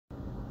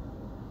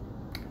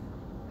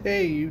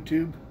Hey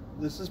YouTube,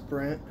 this is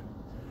Brent.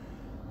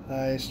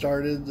 I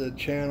started the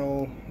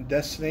channel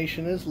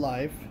Destination is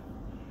Life,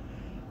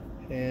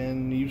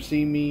 and you've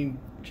seen me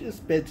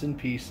just bits and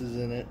pieces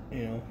in it.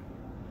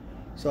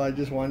 So I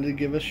just wanted to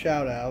give a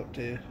shout out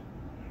to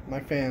my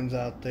fans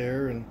out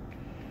there and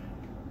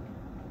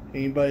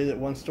anybody that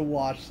wants to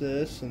watch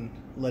this, and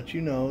let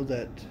you know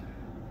that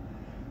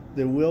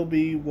there will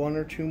be one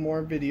or two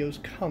more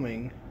videos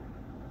coming,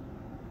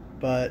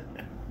 but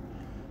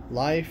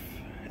life,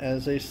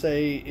 as they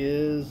say,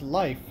 is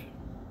life.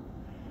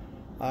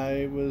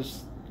 I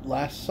was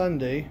last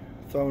Sunday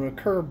thrown a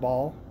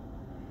curveball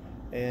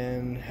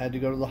and had to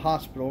go to the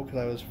hospital because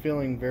I was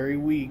feeling very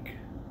weak.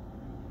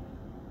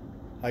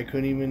 I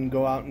couldn't even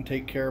go out and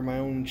take care of my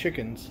own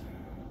chickens.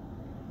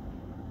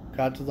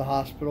 Got to the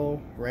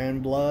hospital,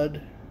 ran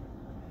blood,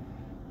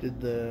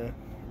 did the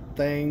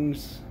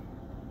things,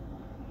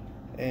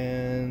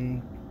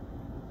 and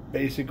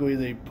basically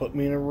they put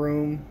me in a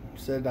room,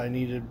 said I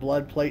needed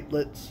blood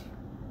platelets,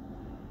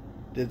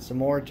 did some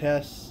more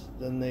tests,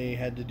 then they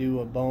had to do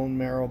a bone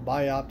marrow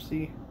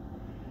biopsy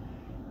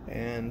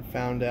and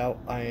found out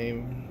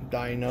I'm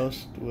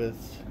diagnosed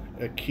with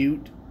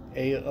acute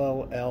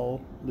ALL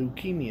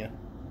leukemia.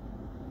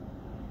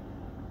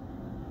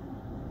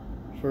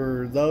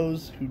 For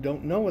those who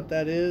don't know what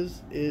that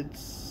is,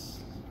 it's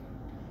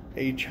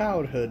a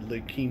childhood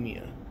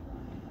leukemia.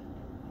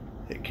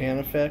 It can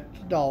affect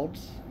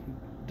adults,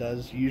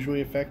 does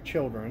usually affect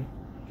children,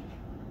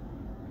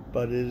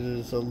 but it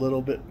is a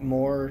little bit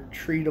more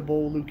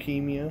treatable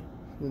leukemia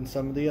than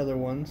some of the other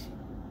ones.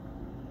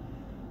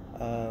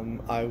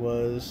 I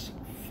was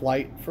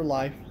flight for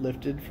life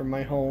lifted from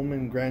my home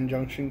in Grand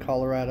Junction,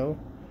 Colorado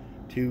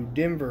to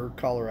Denver,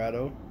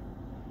 Colorado.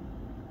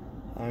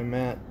 I'm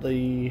at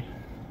the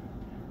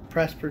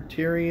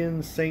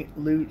Presbyterian St.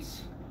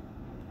 Luke's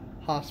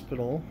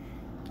Hospital.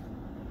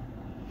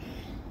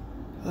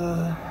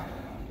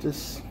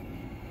 Just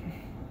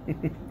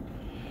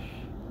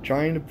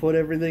trying to put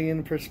everything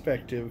in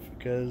perspective,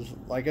 because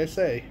like I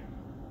say,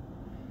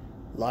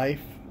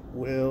 life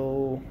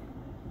will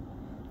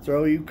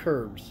throw you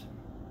curves,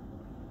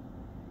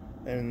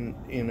 and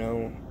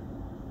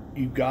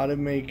you gotta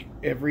make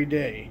every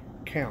day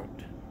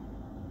count.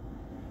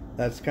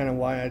 That's kind of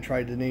why I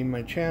tried to name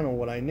my channel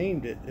what I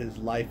named it, is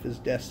Life is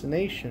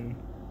Destination.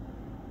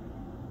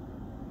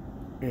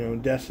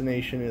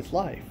 Destination is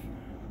life,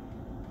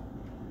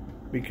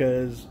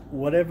 because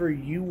whatever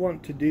you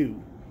want to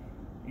do,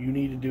 you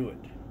need to do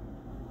it.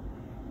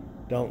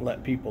 Don't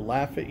let people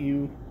laugh at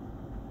you.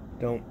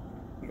 Don't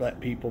let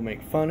people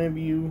make fun of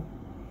you.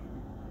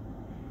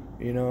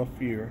 If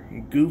you're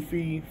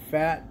goofy,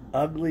 fat,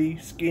 ugly,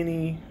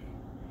 skinny,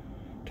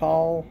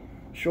 tall,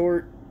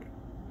 short,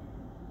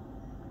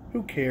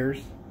 who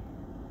cares?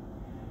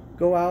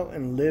 Go out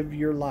and live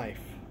your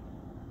life.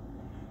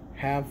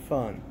 Have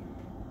fun.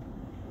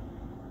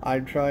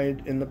 I've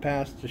tried in the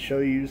past to show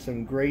you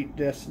some great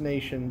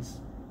destinations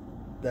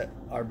that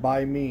are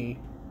by me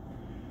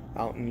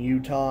out in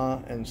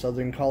Utah and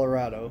southern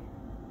Colorado.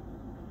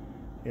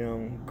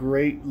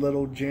 Great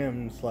little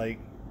gems like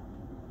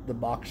the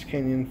Box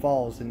Canyon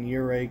Falls in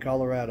Ouray,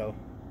 Colorado,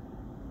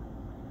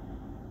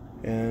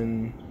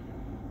 and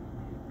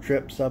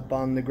trips up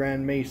on the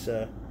Grand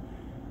Mesa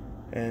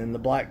and the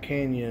Black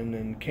Canyon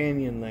and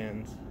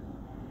Canyonlands.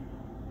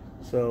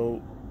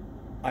 So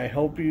I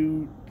hope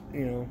you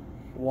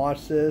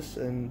watch this,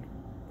 and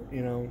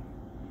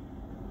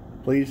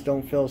please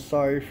don't feel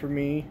sorry for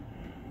me.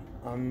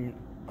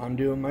 I'm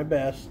doing my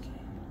best.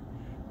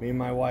 Me and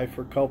my wife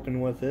are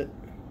coping with it.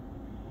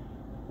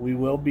 We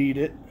will beat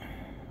it.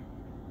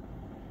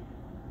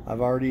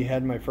 I've already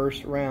had my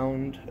first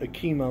round of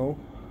chemo,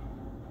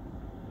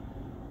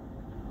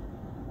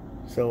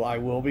 so I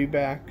will be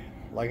back.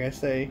 Like I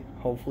say,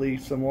 hopefully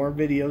some more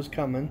videos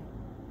coming.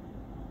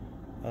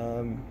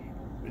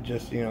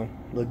 Just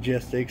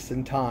logistics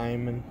and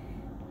time and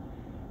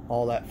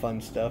all that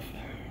fun stuff.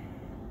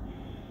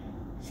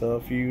 So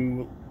if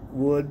you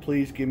would,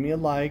 please give me a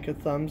like, a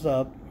thumbs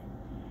up.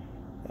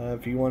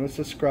 If you want to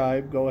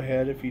subscribe, go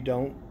ahead. If you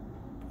don't,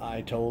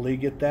 I totally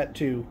get that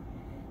too.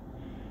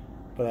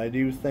 But I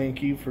do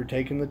thank you for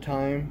taking the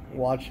time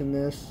watching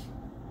this.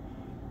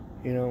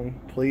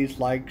 Please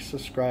like,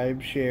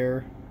 subscribe,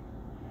 share.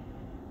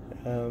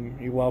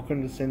 You're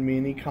welcome to send me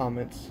any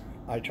comments.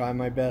 I try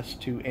my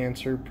best to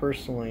answer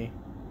personally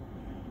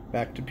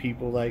back to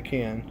people that I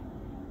can.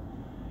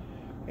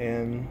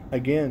 And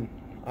again,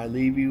 I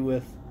leave you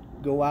with,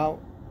 go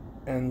out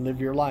and live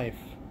your life.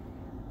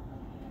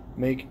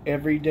 Make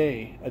every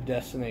day a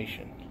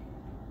destination.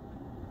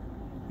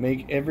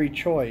 Make every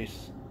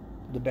choice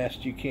the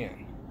best you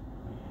can.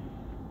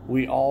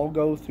 We all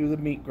go through the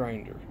meat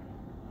grinder.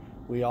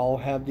 We all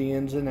have the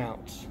ins and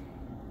outs.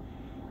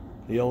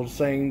 The old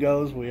saying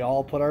goes, we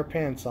all put our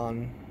pants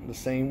on the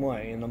same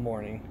way in the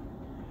morning.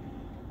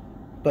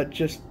 But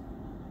just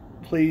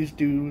please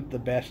do the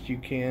best you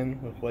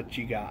can with what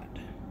you got.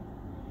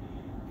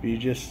 If you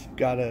just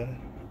got a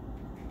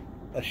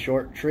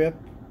short trip,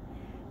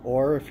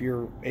 or if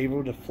you're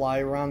able to fly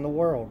around the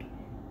world,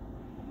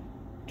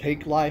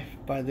 take life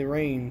by the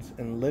reins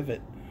and live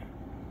it.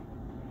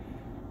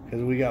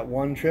 Because we got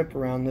one trip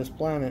around this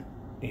planet.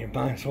 You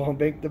might as well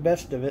make the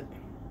best of it.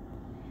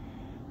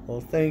 Well,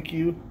 thank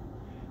you,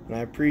 and I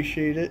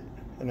appreciate it,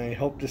 and I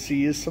hope to see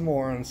you some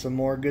more on some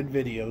more good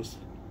videos.